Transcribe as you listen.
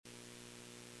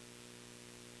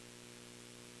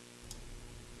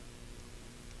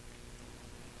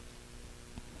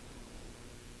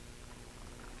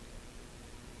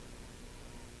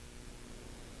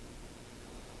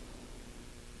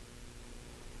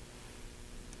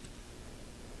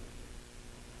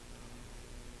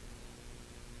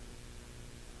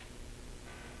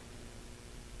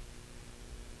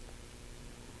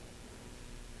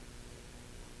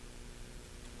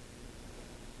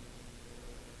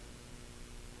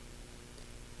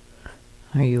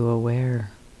Are you aware?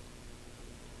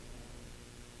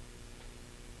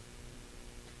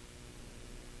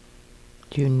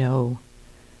 Do you know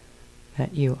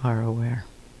that you are aware?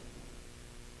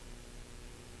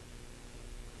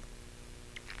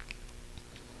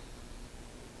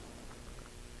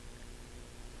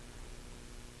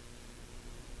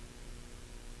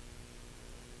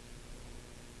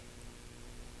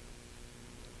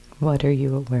 What are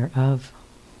you aware of?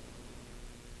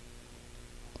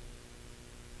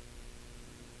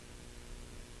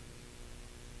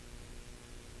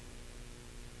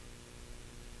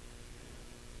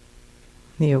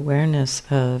 The awareness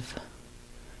of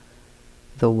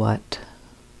the what,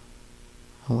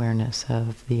 awareness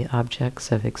of the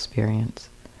objects of experience,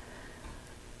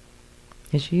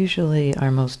 is usually our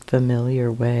most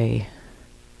familiar way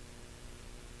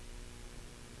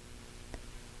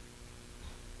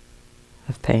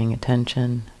of paying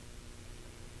attention,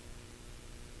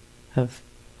 of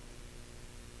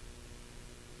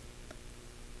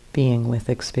being with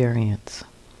experience.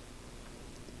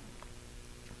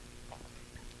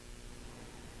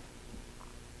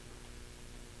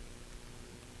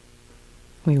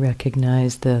 We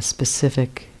recognize the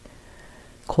specific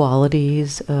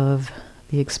qualities of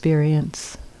the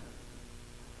experience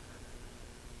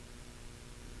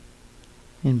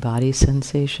in body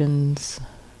sensations,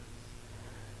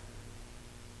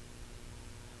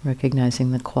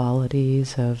 recognizing the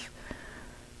qualities of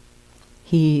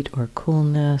heat or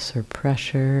coolness or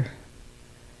pressure,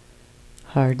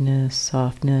 hardness,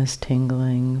 softness,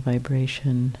 tingling,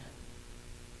 vibration.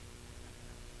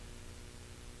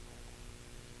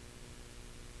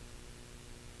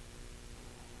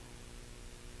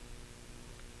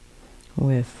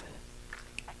 With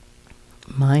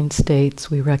mind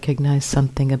states, we recognize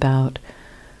something about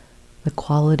the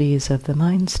qualities of the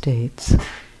mind states.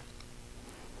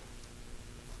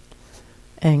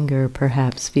 Anger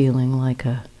perhaps feeling like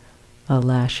a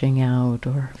lashing out,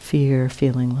 or fear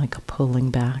feeling like a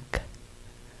pulling back.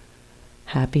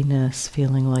 Happiness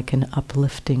feeling like an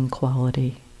uplifting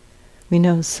quality. We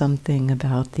know something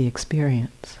about the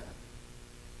experience.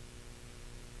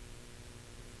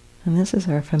 And this is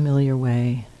our familiar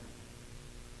way,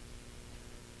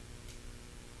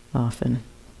 often.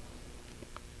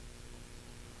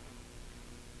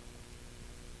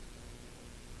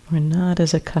 We're not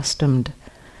as accustomed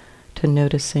to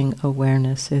noticing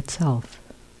awareness itself.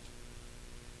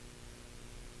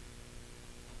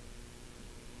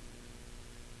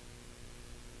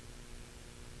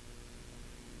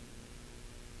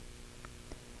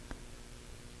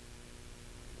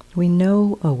 We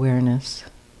know awareness.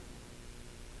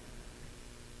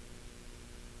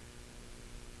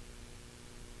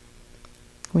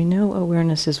 We know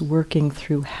awareness is working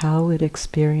through how it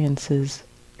experiences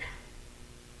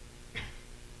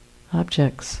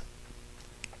objects.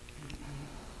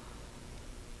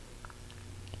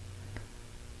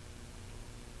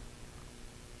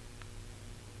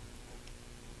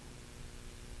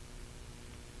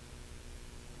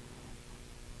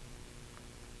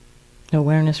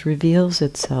 Awareness reveals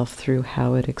itself through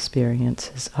how it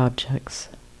experiences objects.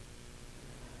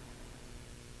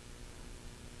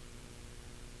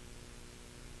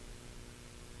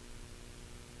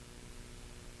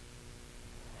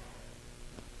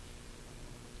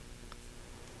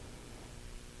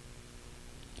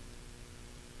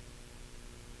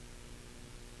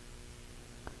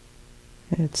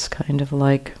 It's kind of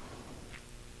like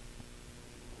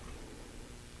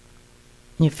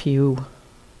if you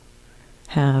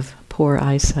have poor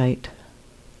eyesight,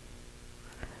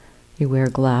 you wear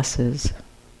glasses,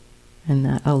 and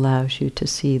that allows you to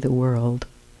see the world.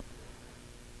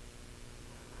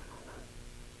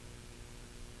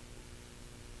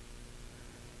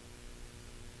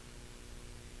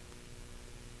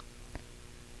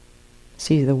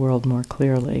 See the world more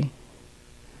clearly.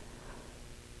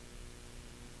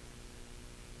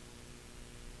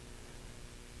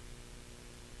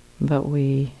 But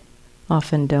we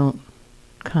often don't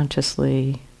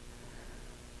consciously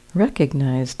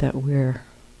recognize that we're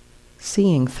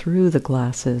seeing through the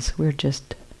glasses. We're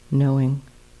just knowing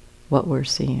what we're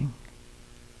seeing.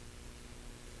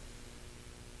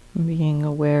 Being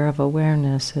aware of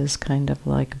awareness is kind of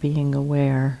like being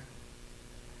aware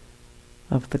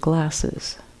of the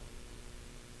glasses.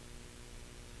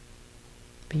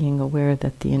 Being aware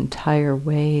that the entire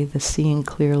way the seeing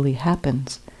clearly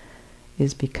happens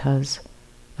is because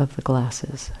of the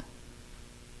glasses.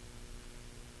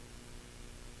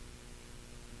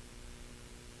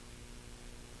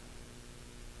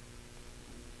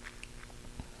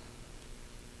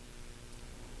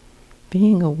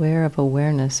 Being aware of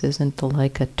awareness isn't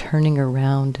like a turning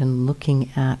around and looking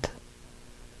at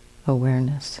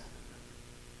awareness.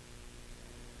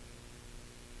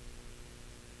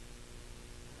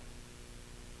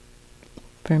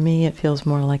 For me, it feels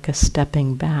more like a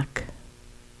stepping back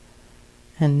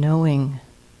and knowing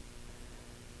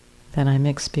that I'm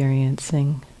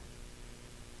experiencing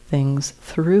things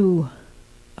through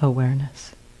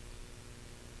awareness.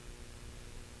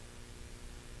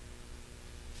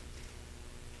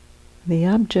 The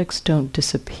objects don't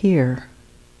disappear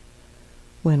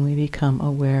when we become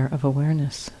aware of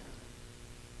awareness.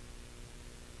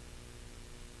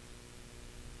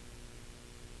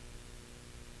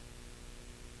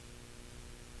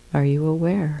 Are you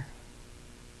aware?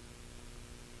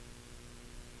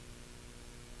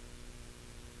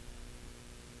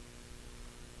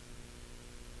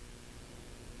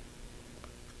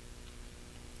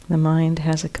 The mind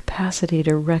has a capacity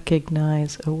to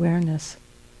recognize awareness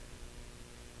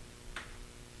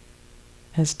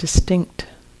as distinct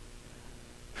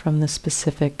from the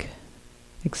specific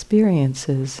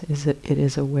experiences it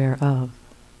is aware of.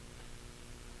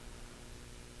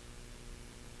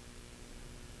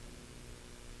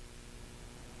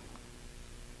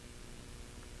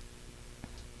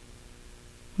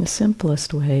 The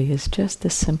simplest way is just the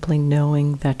simply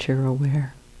knowing that you're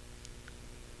aware.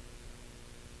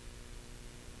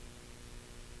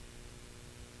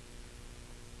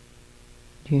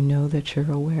 Do you know that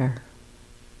you're aware?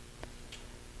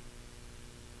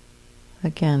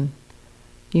 Again,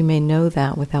 you may know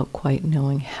that without quite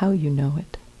knowing how you know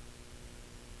it.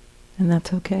 And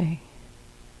that's okay.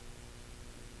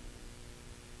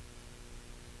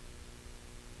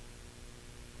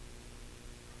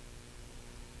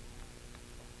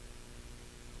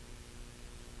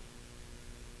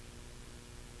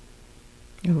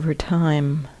 Over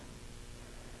time,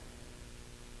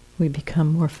 we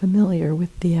become more familiar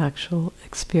with the actual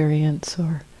experience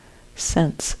or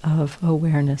sense of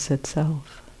awareness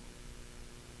itself.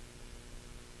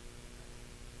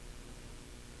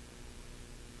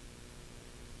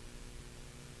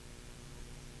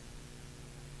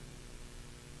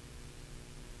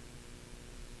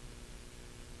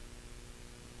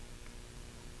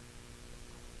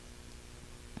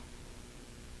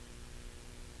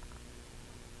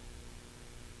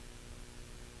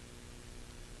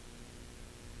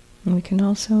 And we can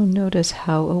also notice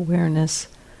how awareness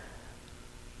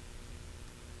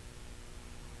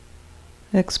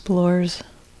explores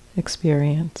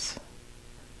experience,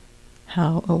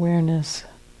 how awareness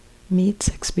meets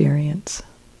experience.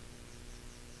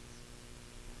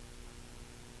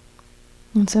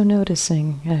 And so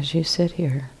noticing as you sit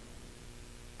here,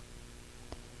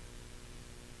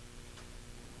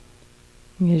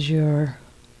 is your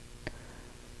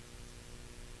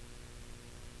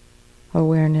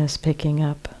awareness picking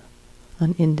up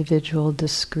on individual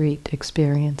discrete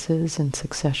experiences in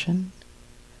succession?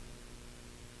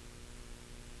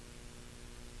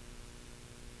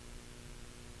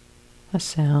 A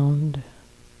sound,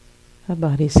 a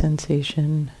body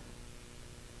sensation,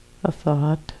 a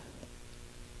thought,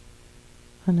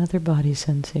 another body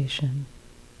sensation.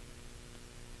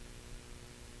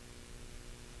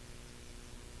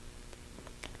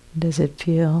 Does it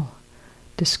feel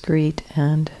discrete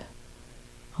and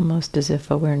almost as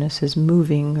if awareness is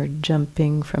moving or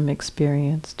jumping from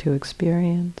experience to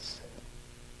experience?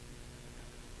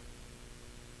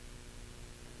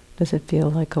 Does it feel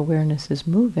like awareness is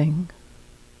moving?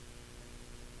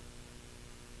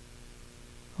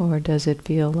 Or does it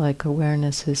feel like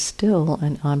awareness is still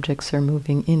and objects are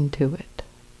moving into it?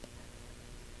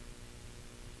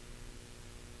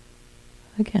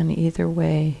 Again, either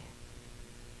way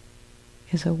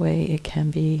is a way it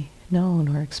can be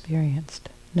known or experienced.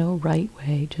 No right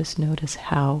way, just notice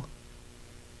how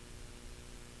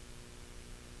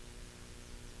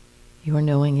you are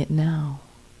knowing it now.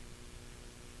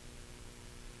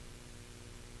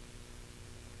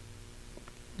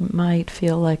 It might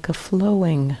feel like a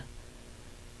flowing,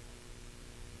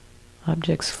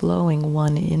 objects flowing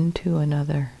one into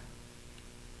another.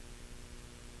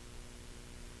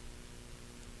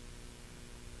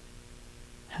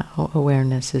 How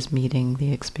awareness is meeting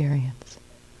the experience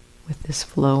with this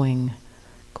flowing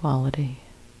quality.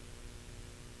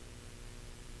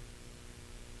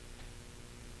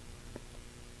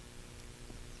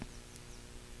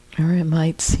 Or it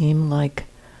might seem like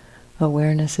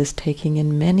awareness is taking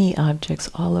in many objects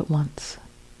all at once.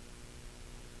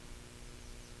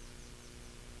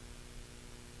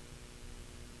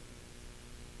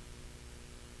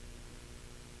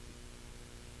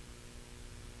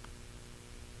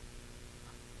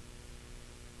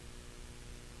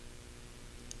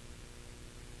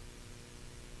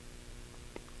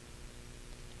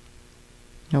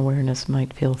 Awareness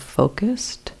might feel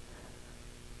focused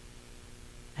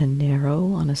and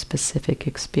narrow on a specific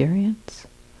experience,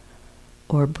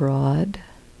 or broad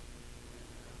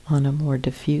on a more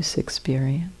diffuse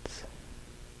experience.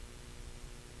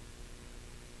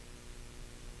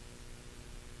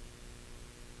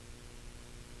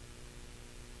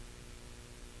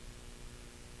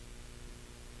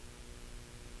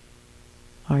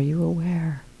 Are you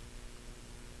aware?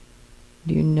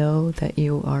 Do you know that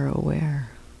you are aware?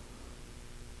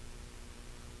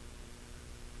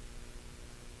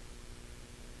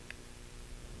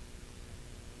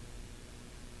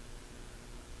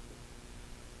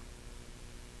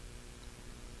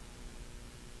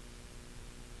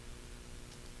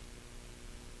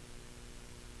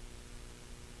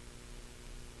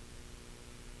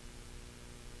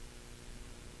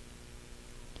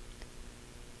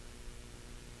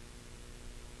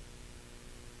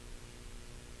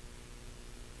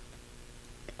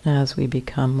 As we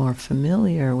become more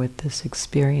familiar with this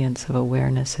experience of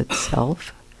awareness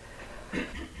itself,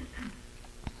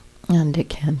 and it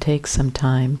can take some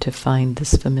time to find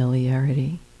this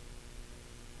familiarity,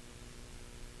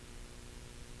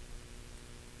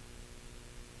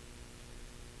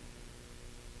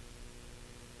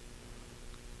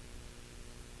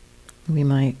 we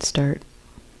might start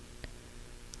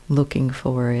looking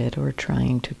for it or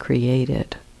trying to create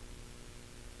it.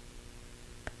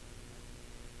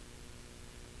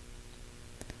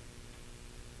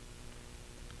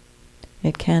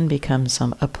 It can become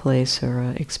a place or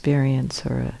an experience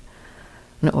or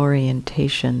an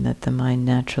orientation that the mind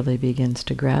naturally begins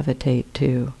to gravitate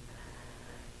to.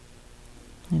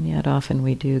 And yet often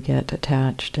we do get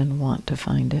attached and want to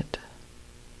find it.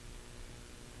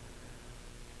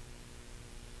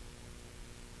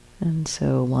 And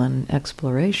so one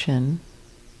exploration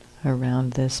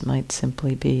around this might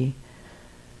simply be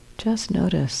just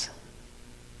notice.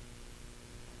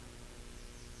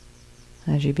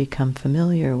 As you become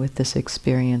familiar with this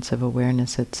experience of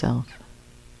awareness itself,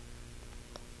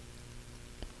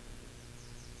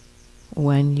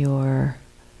 when you're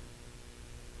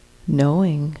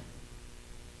knowing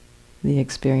the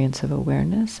experience of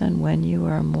awareness and when you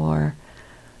are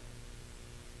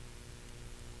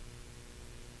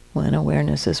when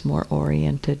awareness is more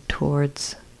oriented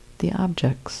towards the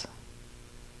objects.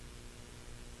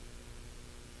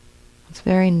 It's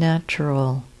very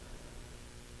natural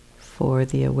for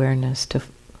the awareness to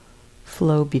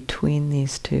flow between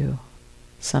these two,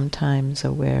 sometimes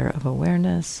aware of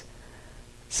awareness,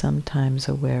 sometimes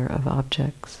aware of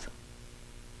objects.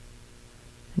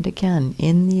 And again,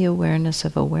 in the awareness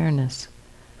of awareness,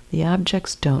 the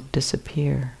objects don't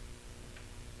disappear.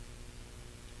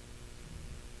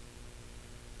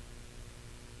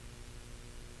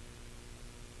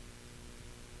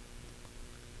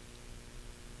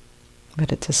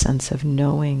 But it's a sense of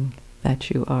knowing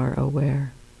that you are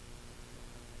aware,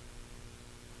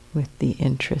 with the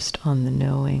interest on the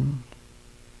knowing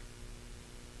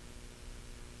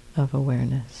of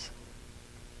awareness.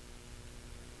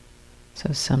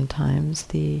 So sometimes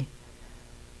the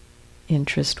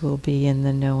interest will be in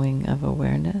the knowing of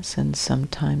awareness and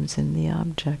sometimes in the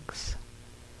objects.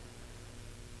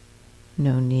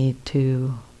 No need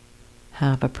to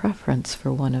have a preference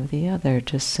for one or the other,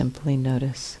 just simply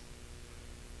notice.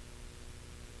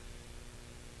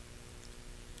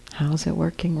 How's it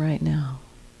working right now?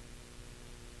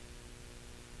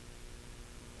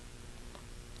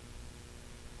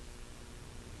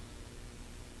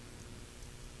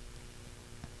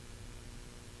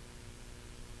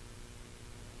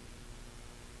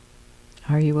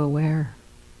 Are you aware?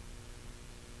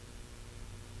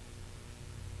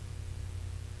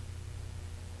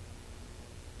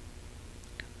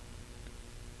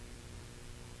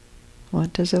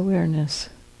 What does awareness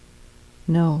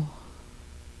know?